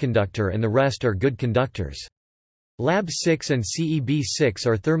a semiconductor and the rest are good conductors. Lab6 and CeB6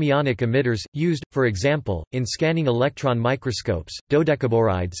 are thermionic emitters, used, for example, in scanning electron microscopes.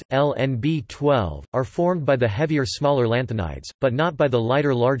 Dodecaborides, LNB12, are formed by the heavier smaller lanthanides, but not by the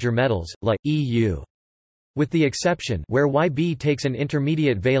lighter larger metals, like Eu. With the exception where Yb takes an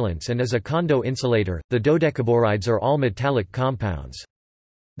intermediate valence and is a condo insulator, the dodecaborides are all metallic compounds.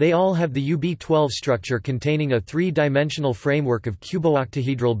 They all have the UB12 structure containing a three-dimensional framework of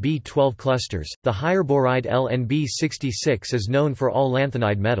cubooctahedral B12 clusters. The higher boride LNB66 is known for all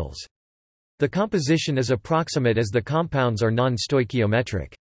lanthanide metals. The composition is approximate as the compounds are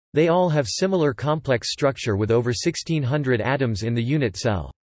non-stoichiometric. They all have similar complex structure with over 1600 atoms in the unit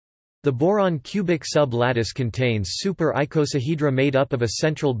cell. The boron cubic sub-lattice contains super icosahedra made up of a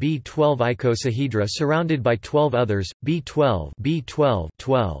central B12 icosahedra surrounded by 12 others, B12, B12,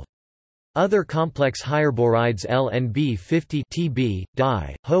 12. Other complex higher borides LNB50 Tb,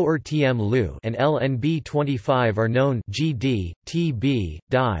 di, Ho Tm Lu and LNB25 are known Gd, Tb,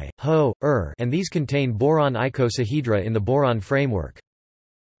 di, Ho, and these contain boron icosahedra in the boron framework.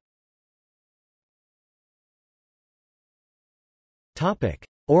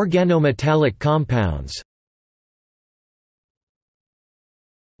 Organometallic compounds.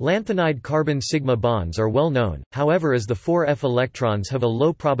 Lanthanide carbon sigma bonds are well known, however as the 4f electrons have a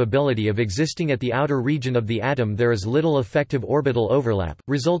low probability of existing at the outer region of the atom there is little effective orbital overlap,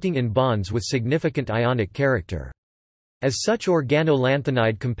 resulting in bonds with significant ionic character. As such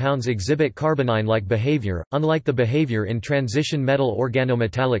organo-lanthanide compounds exhibit carbonyne-like behavior, unlike the behavior in transition metal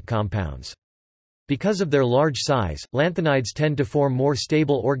organometallic compounds. Because of their large size, lanthanides tend to form more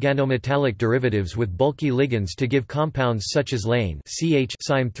stable organometallic derivatives with bulky ligands to give compounds such as lane CH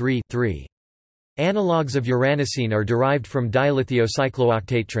Cy3. Analogues of uranocene are derived from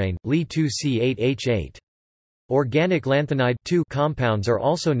dilithiocyklooctatetraene, Li2C8H8. Organic lanthanide compounds are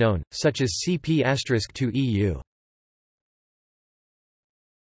also known, such as CP*2EU.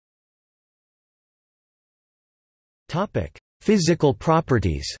 Physical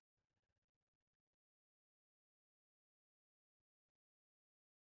properties.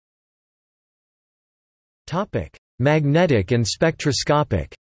 Magnetic and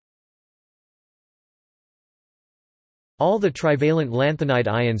spectroscopic. All the trivalent lanthanide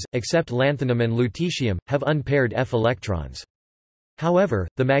ions, except lanthanum and lutetium, have unpaired f electrons. However,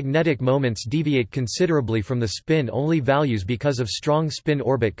 the magnetic moments deviate considerably from the spin-only values because of strong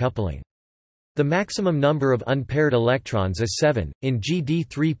spin-orbit coupling. The maximum number of unpaired electrons is 7, in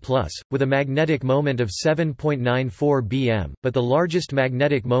Gd3+, with a magnetic moment of 7.94 bm, but the largest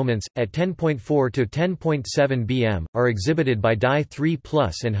magnetic moments, at 10.4 to 10.7 bm, are exhibited by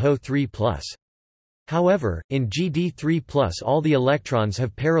Di3+ and Ho3+. However, in Gd3+, all the electrons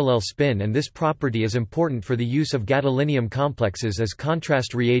have parallel spin and this property is important for the use of gadolinium complexes as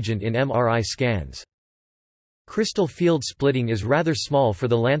contrast reagent in MRI scans. Crystal field splitting is rather small for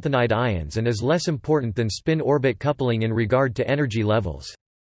the lanthanide ions and is less important than spin-orbit coupling in regard to energy levels.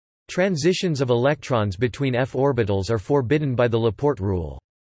 Transitions of electrons between f orbitals are forbidden by the Laporte rule.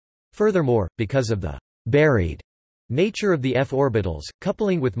 Furthermore, because of the buried nature of the f orbitals,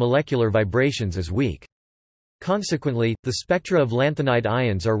 coupling with molecular vibrations is weak. Consequently, the spectra of lanthanide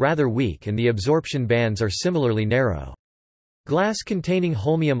ions are rather weak and the absorption bands are similarly narrow. Glass containing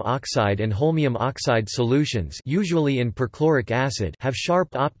holmium oxide and holmium oxide solutions, usually in perchloric acid, have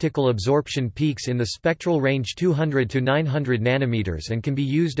sharp optical absorption peaks in the spectral range 200 to 900 nanometers and can be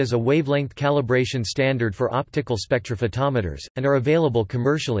used as a wavelength calibration standard for optical spectrophotometers, and are available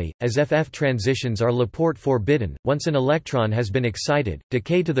commercially. As FF transitions are Laporte forbidden, once an electron has been excited,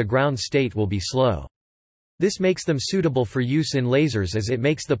 decay to the ground state will be slow. This makes them suitable for use in lasers as it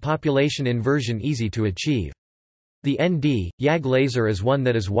makes the population inversion easy to achieve. The ND-YAG laser is one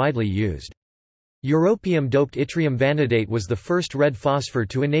that is widely used. Europium-doped yttrium vanadate was the first red phosphor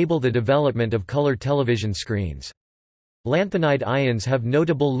to enable the development of color television screens. Lanthanide ions have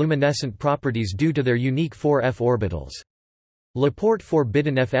notable luminescent properties due to their unique 4f orbitals. Laporte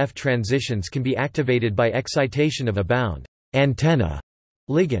forbidden FF transitions can be activated by excitation of a bound antenna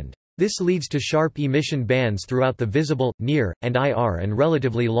ligand. This leads to sharp emission bands throughout the visible, near, and IR and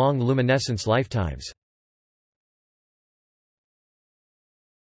relatively long luminescence lifetimes.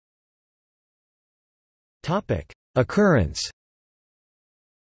 Occurrence.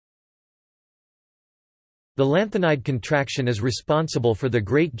 The lanthanide contraction is responsible for the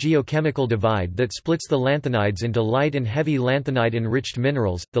great geochemical divide that splits the lanthanides into light and heavy lanthanide-enriched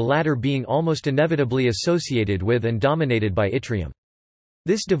minerals, the latter being almost inevitably associated with and dominated by yttrium.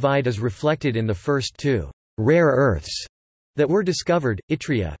 This divide is reflected in the first two rare earths that were discovered,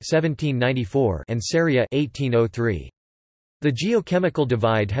 yttria (1794) and ceria (1803). The geochemical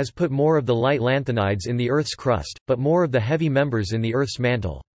divide has put more of the light lanthanides in the Earth's crust, but more of the heavy members in the Earth's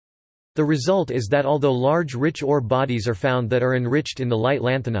mantle. The result is that although large rich ore bodies are found that are enriched in the light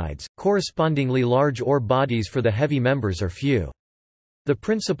lanthanides, correspondingly large ore bodies for the heavy members are few. The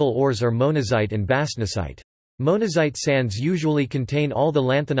principal ores are monazite and bastnasite. Monazite sands usually contain all the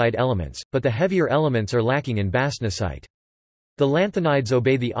lanthanide elements, but the heavier elements are lacking in bastnasite. The lanthanides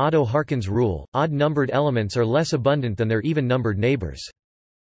obey the Otto-Harkins rule, odd-numbered elements are less abundant than their even-numbered neighbors.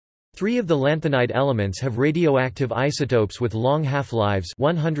 Three of the lanthanide elements have radioactive isotopes with long half-lives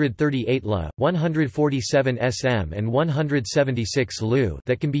 138 La, 147 sm and 176 Lu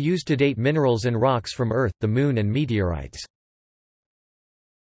that can be used to date minerals and rocks from Earth, the Moon and meteorites.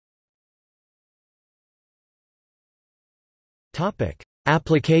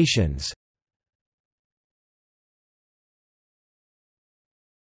 Applications.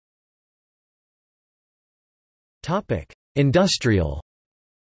 Industrial.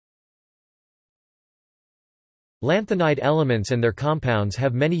 Lanthanide elements and their compounds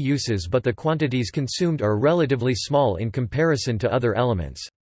have many uses, but the quantities consumed are relatively small in comparison to other elements.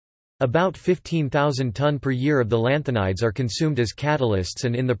 About 15,000 tonne per year of the lanthanides are consumed as catalysts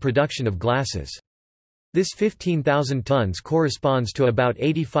and in the production of glasses. This 15,000 tonnes corresponds to about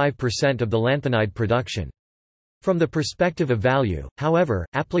 85% of the lanthanide production. From the perspective of value, however,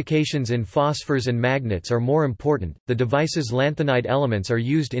 applications in phosphors and magnets are more important. The devices lanthanide elements are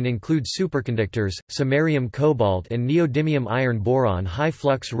used in include superconductors, samarium cobalt and neodymium iron boron high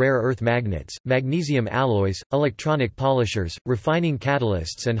flux rare earth magnets, magnesium alloys, electronic polishers, refining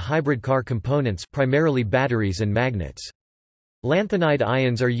catalysts and hybrid car components, primarily batteries and magnets. Lanthanide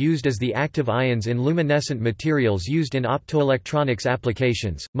ions are used as the active ions in luminescent materials used in optoelectronics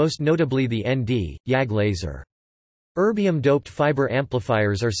applications, most notably the ND, YAG laser. Erbium-doped fiber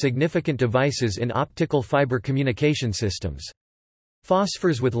amplifiers are significant devices in optical fiber communication systems.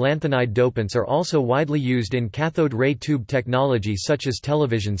 Phosphors with lanthanide dopants are also widely used in cathode ray tube technology such as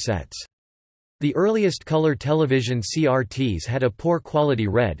television sets. The earliest color television CRTs had a poor quality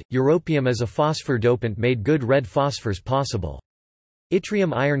red. Europium as a phosphor dopant made good red phosphors possible.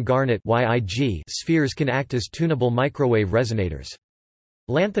 Yttrium iron garnet (YIG) spheres can act as tunable microwave resonators.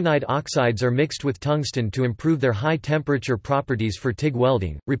 Lanthanide oxides are mixed with tungsten to improve their high-temperature properties for TIG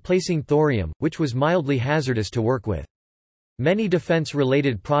welding, replacing thorium, which was mildly hazardous to work with. Many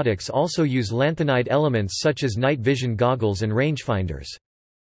defense-related products also use lanthanide elements such as night vision goggles and rangefinders.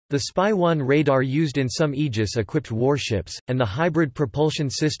 The Spy-1 radar used in some Aegis-equipped warships, and the hybrid propulsion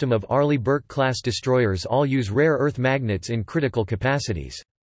system of Arleigh Burke-class destroyers all use rare earth magnets in critical capacities.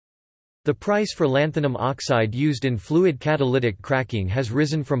 The price for lanthanum oxide used in fluid catalytic cracking has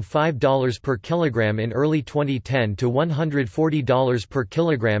risen from $5 per kilogram in early 2010 to $140 per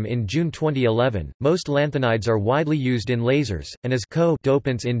kilogram in June 2011. Most lanthanides are widely used in lasers, and as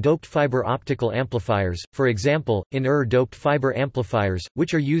co-dopants in doped fiber optical amplifiers, for example, in doped fiber amplifiers,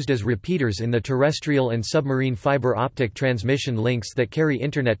 which are used as repeaters in the terrestrial and submarine fiber optic transmission links that carry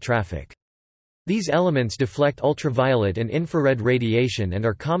Internet traffic. These elements deflect ultraviolet and infrared radiation and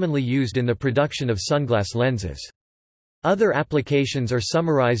are commonly used in the production of sunglass lenses. Other applications are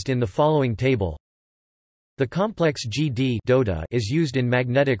summarized in the following table. The complex GD DOTA is used in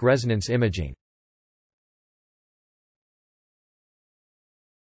magnetic resonance imaging.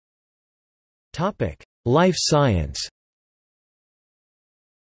 Life science.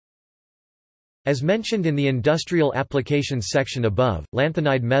 As mentioned in the industrial applications section above,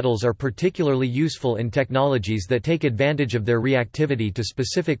 lanthanide metals are particularly useful in technologies that take advantage of their reactivity to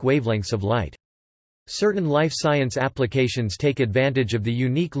specific wavelengths of light. Certain life science applications take advantage of the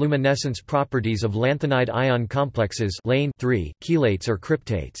unique luminescence properties of lanthanide ion complexes chelates or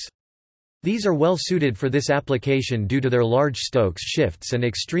cryptates. These are well suited for this application due to their large Stokes shifts and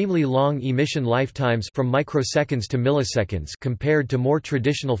extremely long emission lifetimes from microseconds to milliseconds compared to more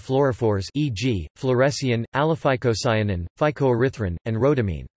traditional fluorophores, e.g., fluorescein, aliphycocyanin, phycoerythrin, and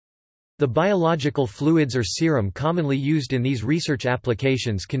rhodamine. The biological fluids or serum commonly used in these research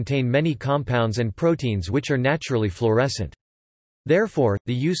applications contain many compounds and proteins which are naturally fluorescent. Therefore,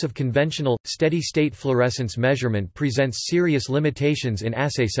 the use of conventional, steady-state fluorescence measurement presents serious limitations in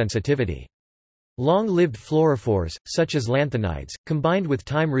assay sensitivity. Long-lived fluorophores, such as lanthanides, combined with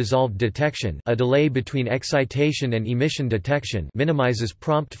time-resolved detection, a delay between excitation and emission detection, minimizes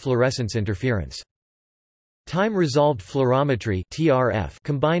prompt fluorescence interference. Time-resolved fluorometry (TRF)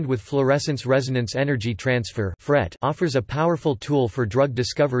 combined with fluorescence resonance energy transfer (FRET) offers a powerful tool for drug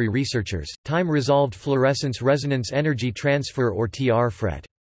discovery researchers. Time-resolved fluorescence resonance energy transfer or TR-FRET.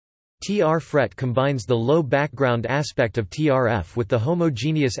 TR-FRET combines the low background aspect of TRF with the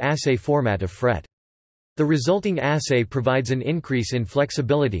homogeneous assay format of FRET. The resulting assay provides an increase in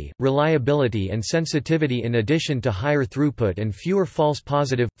flexibility, reliability and sensitivity in addition to higher throughput and fewer false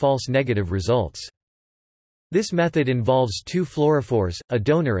positive, false negative results. This method involves two fluorophores, a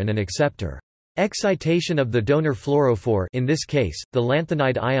donor and an acceptor. Excitation of the donor fluorophore, in this case, the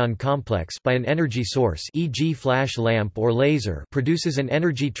lanthanide ion complex, by an energy source, e.g. flash lamp or laser, produces an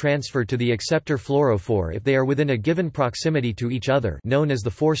energy transfer to the acceptor fluorophore if they are within a given proximity to each other, known as the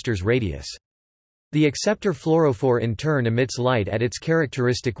Forster's radius. The acceptor fluorophore in turn emits light at its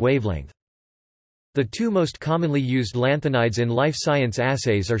characteristic wavelength. The two most commonly used lanthanides in life science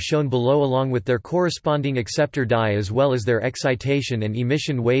assays are shown below along with their corresponding acceptor dye as well as their excitation and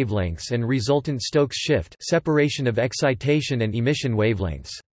emission wavelengths and resultant Stokes shift separation of excitation and emission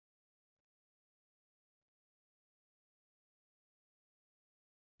wavelengths.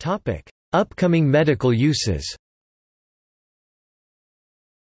 Upcoming medical uses.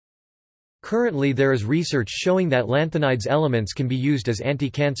 Currently there is research showing that lanthanides elements can be used as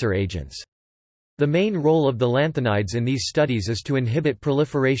anti-cancer agents. The main role of the lanthanides in these studies is to inhibit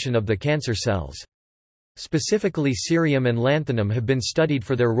proliferation of the cancer cells. Specifically cerium and lanthanum have been studied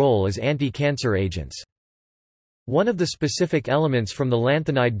for their role as anti-cancer agents. One of the specific elements from the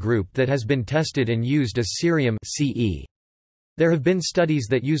lanthanide group that has been tested and used is cerium Ce. There have been studies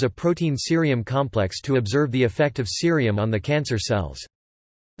that use a protein-cerium complex to observe the effect of cerium on the cancer cells.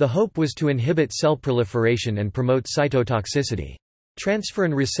 The hope was to inhibit cell proliferation and promote cytotoxicity.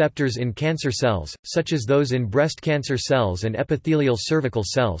 Transferrin receptors in cancer cells, such as those in breast cancer cells and epithelial cervical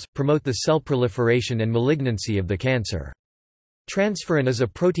cells, promote the cell proliferation and malignancy of the cancer. Transferrin is a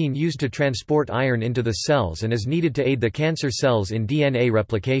protein used to transport iron into the cells and is needed to aid the cancer cells in DNA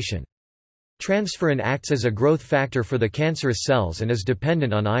replication. Transferrin acts as a growth factor for the cancerous cells and is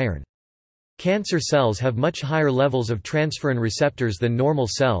dependent on iron. Cancer cells have much higher levels of transferrin receptors than normal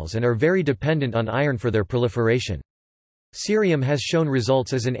cells and are very dependent on iron for their proliferation. Cerium has shown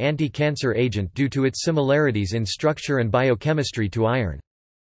results as an anti-cancer agent due to its similarities in structure and biochemistry to iron.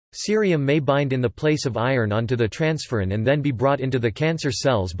 Cerium may bind in the place of iron onto the transferrin and then be brought into the cancer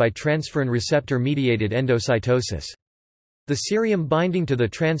cells by transferrin receptor-mediated endocytosis. The cerium binding to the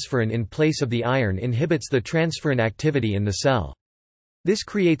transferrin in place of the iron inhibits the transferrin activity in the cell. This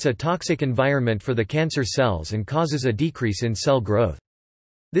creates a toxic environment for the cancer cells and causes a decrease in cell growth.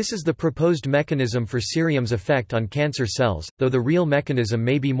 This is the proposed mechanism for cerium's effect on cancer cells, though the real mechanism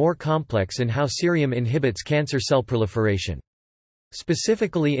may be more complex in how cerium inhibits cancer cell proliferation.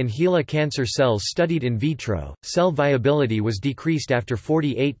 Specifically in HeLa cancer cells studied in vitro, cell viability was decreased after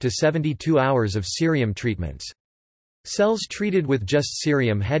 48 to 72 hours of cerium treatments. Cells treated with just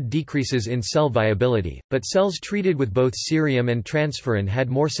cerium had decreases in cell viability, but cells treated with both cerium and transferrin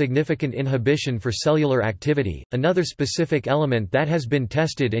had more significant inhibition for cellular activity. Another specific element that has been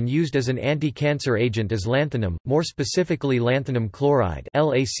tested and used as an anti-cancer agent is lanthanum, more specifically lanthanum chloride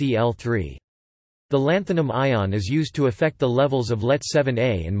 (LaCl3). The lanthanum ion is used to affect the levels of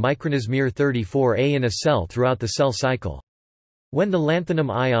Let7A and micronismir 34A in a cell throughout the cell cycle. When the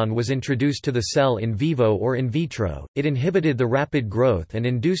lanthanum ion was introduced to the cell in vivo or in vitro, it inhibited the rapid growth and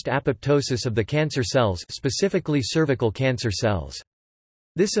induced apoptosis of the cancer cells, specifically cervical cancer cells.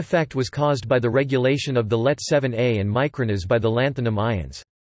 This effect was caused by the regulation of the Let7A and micronis by the lanthanum ions.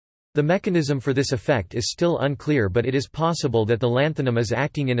 The mechanism for this effect is still unclear, but it is possible that the lanthanum is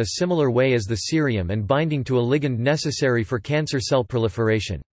acting in a similar way as the cerium and binding to a ligand necessary for cancer cell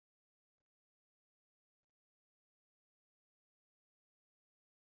proliferation.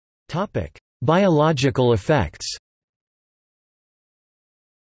 Biological effects.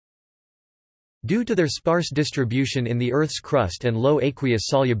 Due to their sparse distribution in the Earth's crust and low aqueous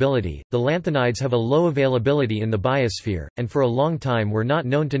solubility, the lanthanides have a low availability in the biosphere, and for a long time were not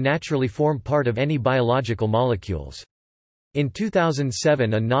known to naturally form part of any biological molecules. In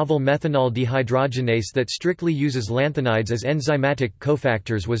 2007 a novel methanol dehydrogenase that strictly uses lanthanides as enzymatic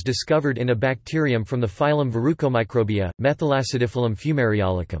cofactors was discovered in a bacterium from the phylum Verrucomicrobia, Methylacidiphyllum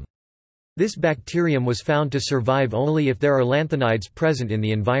fumariolicum. This bacterium was found to survive only if there are lanthanides present in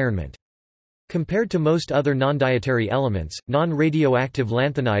the environment. Compared to most other non-dietary elements, non-radioactive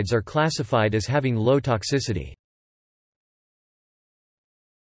lanthanides are classified as having low toxicity.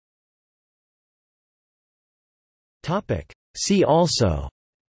 See also: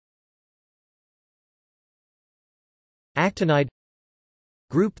 actinide,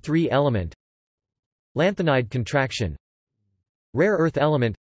 Group 3 element, lanthanide contraction, rare earth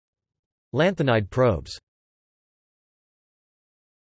element, lanthanide probes.